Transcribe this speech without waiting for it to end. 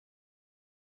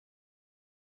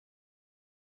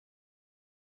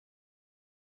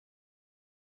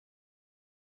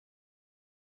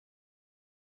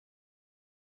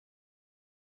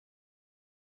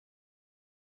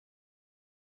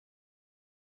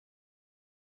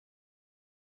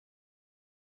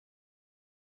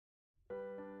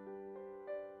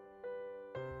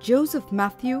Joseph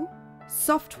Matthew,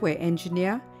 software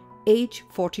engineer, age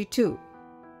 42.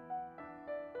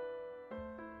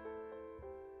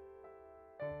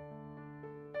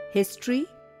 History: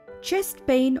 chest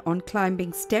pain on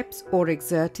climbing steps or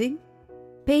exerting,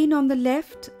 pain on the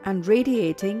left and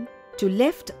radiating to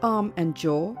left arm and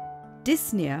jaw,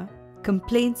 dyspnea,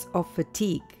 complaints of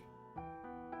fatigue.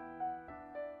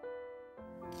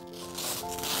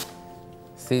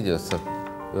 See, Joseph,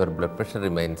 your blood pressure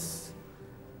remains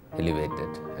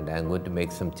elevated, and I am going to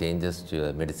make some changes to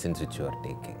your medicines which you are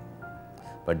taking.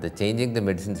 But the changing the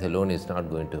medicines alone is not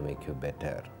going to make you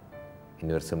better in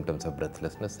your symptoms of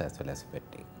breathlessness as well as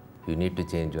fatigue. You need to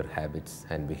change your habits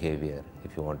and behavior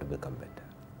if you want to become better.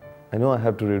 I know I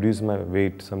have to reduce my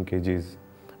weight some kgs,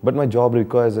 but my job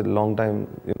requires a long time,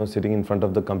 sitting in front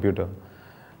of the computer.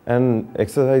 And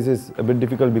exercise is a bit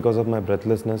difficult because of my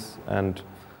breathlessness and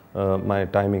my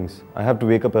timings. I have to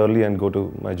wake up early and go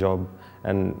to my job,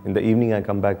 and in the evening I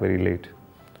come back very late.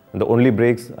 And the only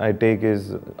breaks I take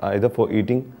is either for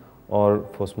eating or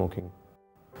for smoking.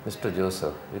 Mr.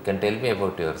 Joseph, you can tell me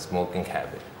about your smoking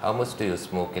habit. How much do you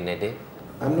smoke in a day?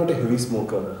 I'm not a heavy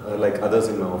smoker like others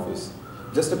in my office.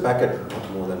 Just a packet,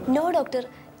 not more than. No, doctor.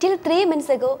 Till 3 minutes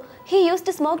ago, he used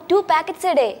to smoke 2 packets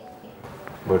a day.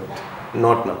 But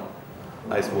not now.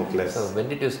 I smoke less. So when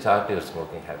did you start your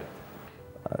smoking habit?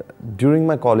 During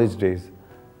my college days,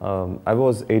 I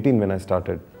was 18 when I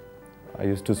started. I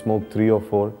used to smoke 3 or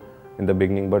 4 in the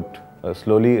beginning, but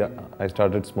slowly I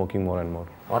started smoking more and more.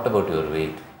 What about your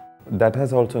weight? That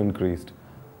has also increased.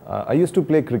 I used to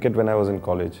play cricket when I was in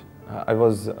college. I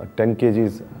was 10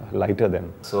 kgs lighter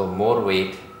then. So more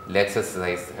weight, less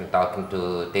exercise and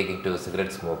taking to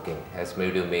cigarette smoking has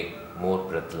made you make more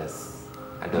breathless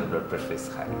and your blood pressure is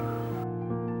high.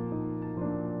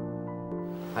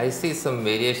 I see some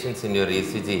variations in your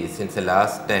ECG since the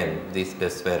last time these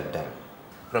tests were done.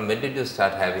 From when did you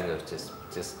start having your chest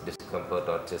discomfort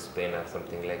or chest pain or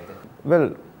something like that?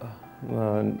 Well,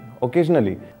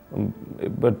 occasionally,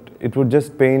 but it would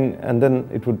just pain and then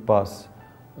it would pass.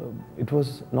 It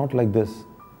was not like this.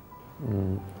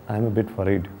 I am a bit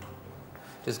worried.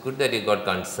 It is good that you got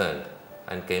concerned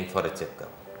and came for a checkup.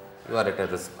 You are at a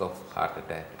risk of heart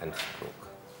attack and stroke.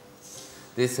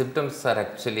 These symptoms are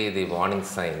actually the warning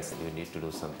signs you need to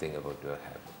do something about your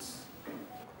habits.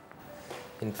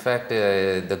 In fact,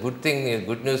 the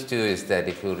good news to you is that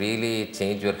if you really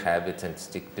change your habits and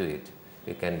stick to it,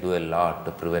 you can do a lot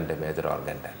to prevent a major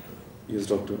organ damage. Yes,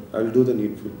 doctor. I will do the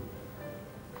needful.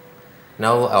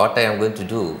 Now, what I am going to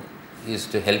do is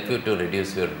to help you to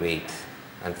reduce your weight.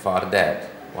 And for that,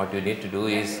 what you need to do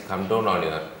is come down on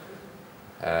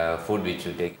your food which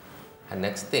you take. And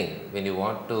next thing, when you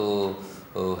want to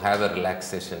have a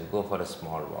relaxation, go for a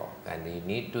small walk. And you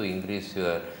need to increase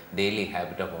your daily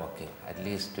habit of walking, at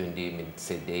least 20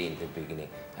 minutes a day in the beginning,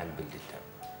 and build it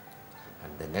up.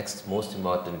 And the next most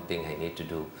important thing I need to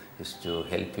do is to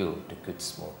help you to quit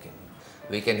smoking.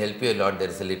 We can help you a lot. There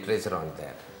is a literature on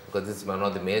that, because this is one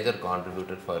of the major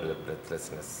contributors for your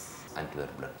breathlessness and to your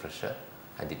blood pressure,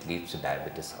 and it leads to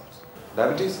diabetes also.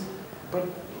 Diabetes? But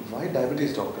why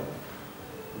diabetes, doctor?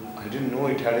 I didn't know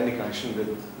it had any connection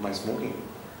with my smoking.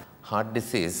 Heart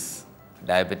disease,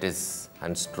 diabetes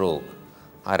and stroke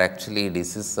are actually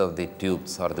diseases of the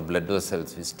tubes or the blood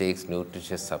vessels which takes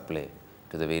nutritious supply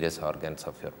to the various organs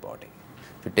of your body.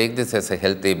 If you take this as a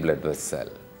healthy blood vessel,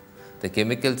 the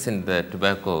chemicals in the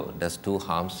tobacco does 2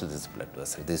 harms to this blood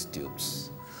vessel, these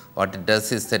tubes. What it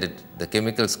does is that the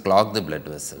chemicals clog the blood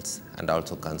vessels and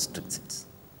also constricts it,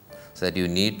 so that you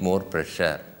need more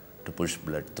pressure to push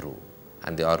blood through,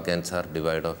 and the organs are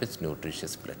devoid of its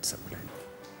nutritious blood supply.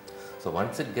 So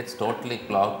once it gets totally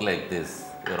clogged like this,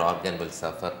 your organ will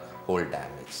suffer whole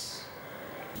damage.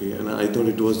 Okay, and I thought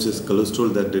it was just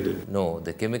cholesterol that did it. No,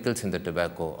 the chemicals in the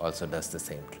tobacco also does the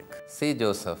same trick. See,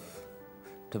 Joseph,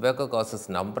 tobacco causes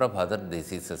number of other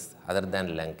diseases other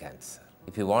than lung cancer.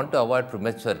 If you want to avoid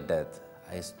premature death,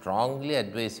 I strongly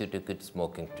advise you to quit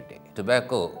smoking today.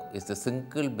 Tobacco is the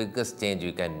single biggest change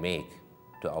you can make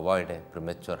to avoid a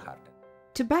premature heart attack.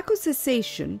 Tobacco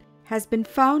cessation has been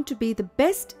found to be the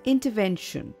best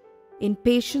intervention in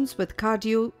patients with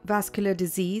cardiovascular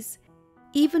disease,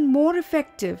 even more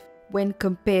effective when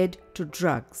compared to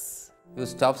drugs. You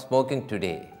stop smoking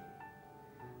today,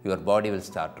 your body will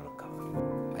start to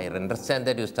recover. I understand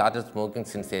that you started smoking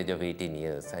since the age of 18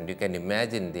 years, and you can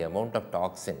imagine the amount of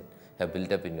toxin have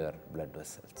built up in your blood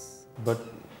vessels.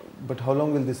 But how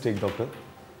long will this take, doctor?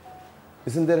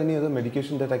 Isn't there any other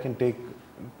medication that I can take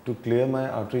to clear my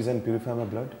arteries and purify my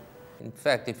blood? In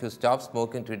fact, if you stop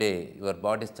smoking today, your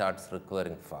body starts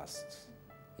recovering fast.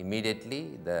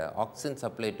 Immediately, the oxygen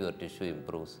supply to your tissue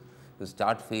improves, you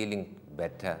start feeling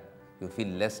better, you feel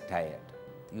less tired.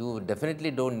 You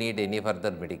definitely don't need any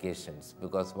further medications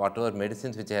because whatever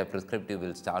medicines which I have prescribed you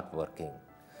will start working.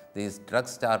 These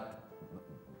drugs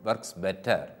works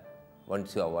better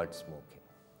once you avoid smoking.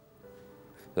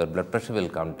 Your blood pressure will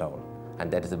come down, and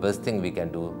that is the best thing we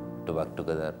can do to work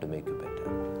together to make you better.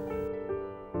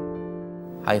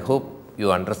 I hope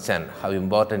you understand how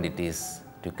important it is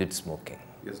to quit smoking.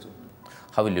 Yes, doctor.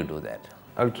 How will you do that?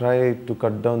 I'll try to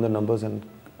cut down the numbers and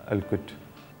I'll quit.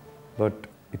 But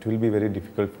it will be very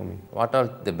difficult for me. What are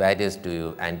the barriers do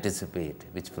you anticipate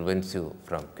which prevents you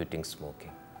from quitting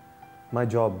smoking? My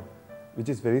job, which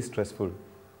is very stressful,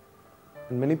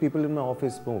 and many people in my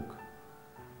office smoke.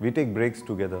 We take breaks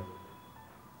together.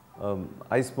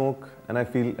 I smoke and I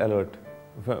feel alert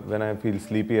when I feel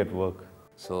sleepy at work.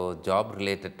 So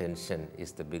job-related tension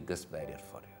is the biggest barrier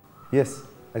for you. Yes,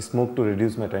 I smoke to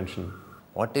reduce my tension.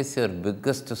 What is your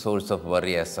biggest source of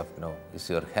worry as of now? Is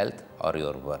your health or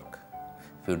your work?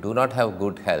 If you do not have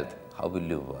good health, how will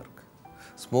you work?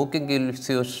 Smoking gives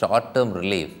you short-term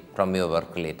relief from your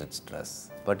work-related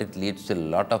stress, but it leads to a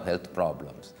lot of health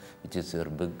problems, which is your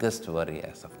biggest worry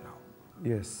as of now.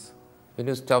 Yes. When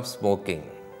you stop smoking,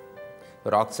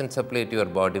 your oxygen supply to your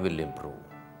body will improve.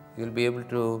 You will be able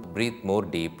to breathe more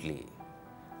deeply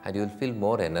and you will feel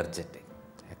more energetic.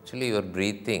 Actually, your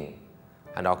breathing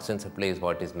and oxygen supply is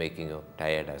what is making you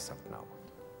tired as of now.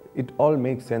 It all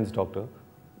makes sense, doctor,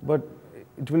 but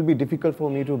it will be difficult for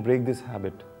me to break this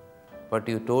habit. But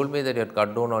you told me that you had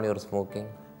cut down on your smoking.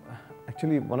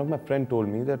 Actually, one of my friends told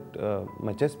me that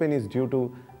my chest pain is due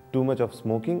to too much of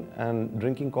smoking and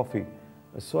drinking coffee.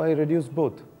 So I reduced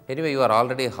both. Anyway, you are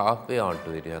already halfway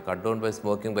onto it. You have cut down by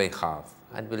smoking by half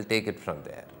and we'll take it from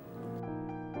there.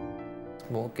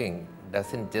 Smoking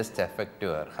doesn't just affect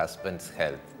your husband's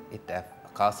health, it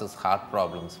causes heart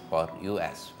problems for you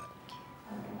as well.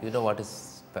 You know what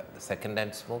is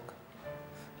second-hand smoke?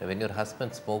 When your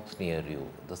husband smokes near you,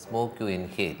 the smoke you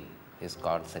inhale is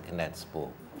called second-hand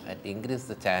smoke. It increases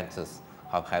the chances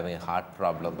of having a heart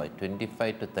problem by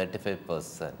 25 to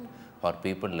 35% for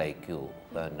people like you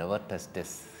who have never touched a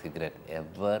cigarette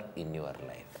ever in your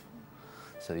life.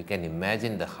 So you can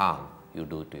imagine the harm you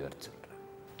do to your children.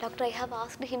 Doctor, I have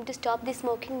asked him to stop the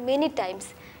smoking many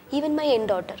times, even my young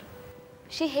daughter.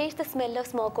 She hates the smell of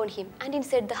smoke on him and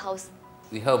inside the house.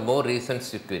 We have more reasons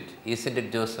to quit, isn't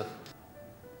it, Joseph?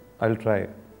 I'll try.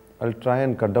 I'll try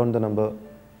and cut down the number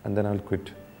and then I'll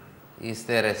quit. Is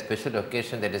there a special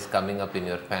occasion that is coming up in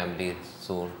your family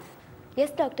soon?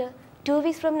 Yes, doctor. 2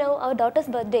 weeks from now, our daughter's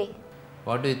birthday.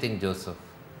 What do you think, Joseph?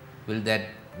 Will that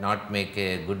not make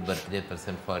a good birthday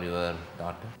present for your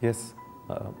daughter? Yes,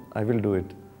 I will do it.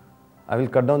 I will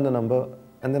cut down the number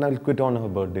and then I'll quit on her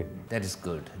birthday. That is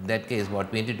good. In that case,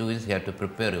 what we need to do is you have to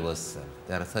prepare yourself.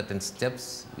 There are certain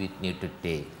steps we need to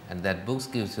take, and that book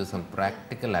gives you some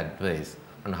practical advice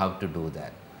on how to do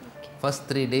that. First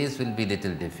 3 days will be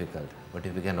little difficult, but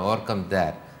if you can overcome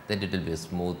that, then it will be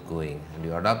smooth going, and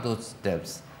you adopt those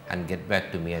steps and get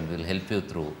back to me and we'll help you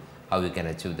through how you can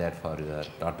achieve that for your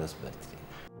daughter's birthday.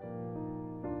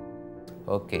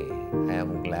 Okay, I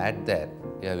am glad that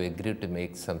you have agreed to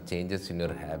make some changes in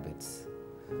your habits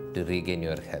to regain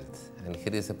your health. And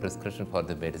here is a prescription for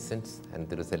the medicines, and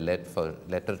there is a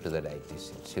letter to the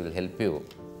dietitian. She will help you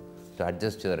to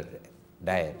adjust your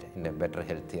diet in a better,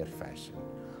 healthier fashion.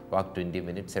 Walk 20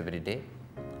 minutes every day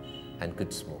and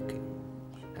quit smoking,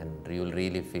 and you will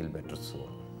really feel better soon.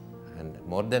 And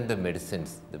more than the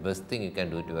medicines, the best thing you can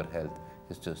do to your health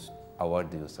is to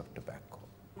avoid the use of tobacco.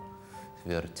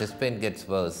 If your chest pain gets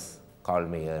worse, call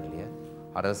me earlier,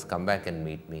 or else come back and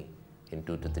meet me in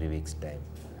 2 to 3 weeks' time.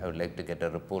 I would like to get a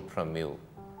report from you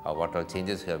of what all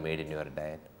changes you have made in your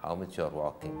diet, how much you are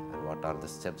walking, and what are the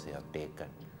steps you have taken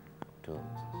to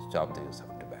stop the use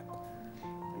of tobacco.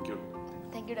 Thank you.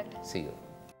 Thank you, doctor. See you.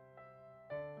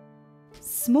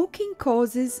 Smoking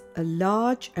causes a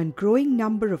large and growing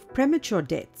number of premature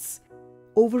deaths.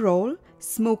 Overall,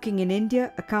 smoking in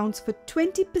India accounts for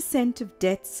 20% of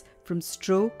deaths from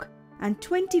stroke and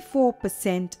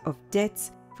 24% of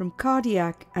deaths from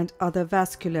cardiac and other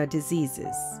vascular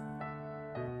diseases.